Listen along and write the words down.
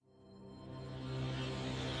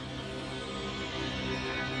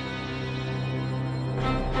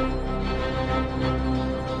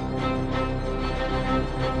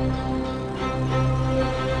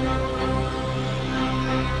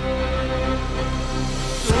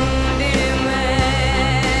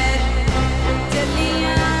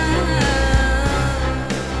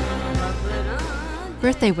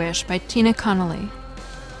Birthday Wish by Tina Connolly.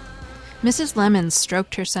 Mrs. Lemons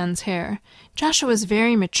stroked her son's hair. "Joshua's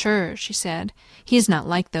very mature," she said. "He's not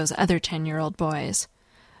like those other 10-year-old boys."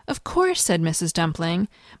 "Of course," said Mrs. Dumpling.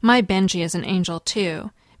 "My Benji is an angel,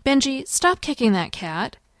 too. Benji, stop kicking that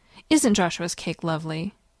cat. Isn't Joshua's cake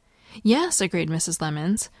lovely?" "Yes," agreed Mrs.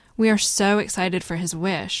 Lemons. "We are so excited for his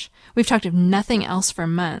wish. We've talked of nothing else for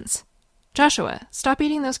months. Joshua, stop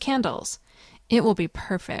eating those candles. It will be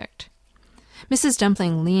perfect." Mrs.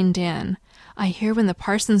 Dumpling leaned in. "I hear when the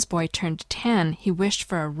Parsons boy turned 10, he wished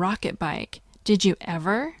for a rocket bike. Did you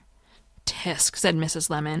ever?" "Tisk," said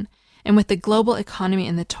Mrs. Lemon. "And with the global economy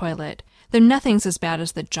in the toilet, though nothing's as bad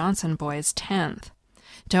as the Johnson boy's 10th.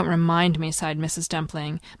 "Don't remind me," sighed Mrs.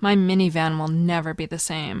 Dumpling. "My minivan will never be the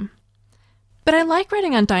same." "But I like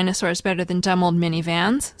riding on dinosaurs better than dumb old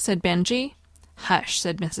minivans," said Benji. "Hush,"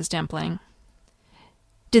 said Mrs. Dumpling.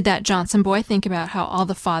 "Did that Johnson boy think about how all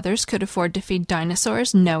the fathers could afford to feed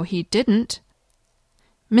dinosaurs? No, he didn't."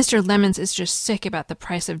 "Mr. Lemons is just sick about the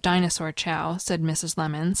price of dinosaur chow," said Mrs.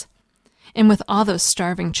 Lemons. "And with all those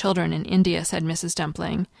starving children in India," said Mrs.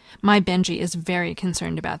 Dumpling. "My Benji is very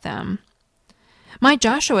concerned about them." "My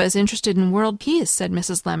Joshua is interested in world peace," said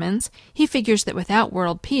Mrs. Lemons. "He figures that without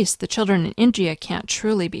world peace, the children in India can't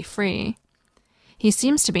truly be free." "He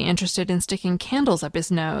seems to be interested in sticking candles up his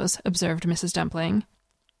nose," observed Mrs. Dumpling.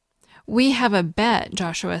 "We have a bet,"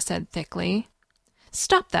 Joshua said thickly.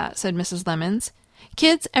 "Stop that," said Mrs. Lemons.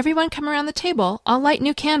 "Kids, everyone come around the table. I'll light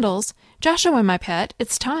new candles. Joshua, my pet,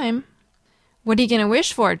 it's time." "What are you going to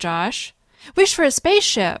wish for, Josh?" "Wish for a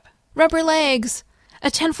spaceship, rubber legs, a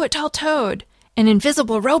 10-foot-tall toad, an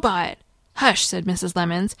invisible robot." "Hush," said Mrs.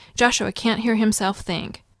 Lemons. "Joshua can't hear himself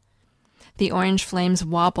think." The orange flames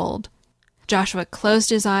wobbled. Joshua closed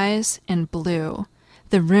his eyes and blew.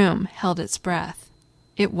 The room held its breath.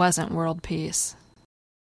 It wasn't world peace.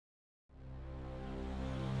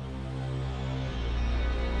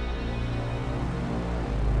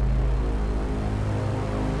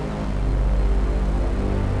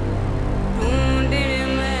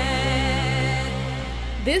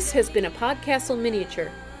 This has been a PodCastle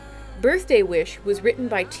miniature. Birthday Wish was written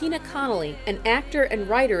by Tina Connolly, an actor and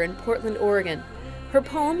writer in Portland, Oregon. Her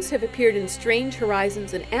poems have appeared in Strange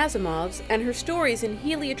Horizons and Asimov's, and her stories in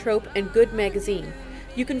Heliotrope and Good Magazine.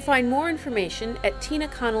 You can find more information at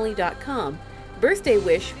tinaconnolly.com. Birthday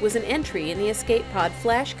Wish was an entry in the Escape Pod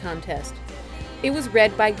Flash contest. It was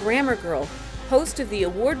read by Grammar Girl, host of the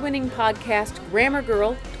award-winning podcast Grammar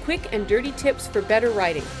Girl, Quick and Dirty Tips for Better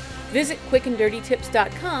Writing. Visit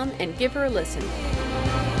quickanddirtytips.com and give her a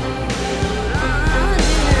listen.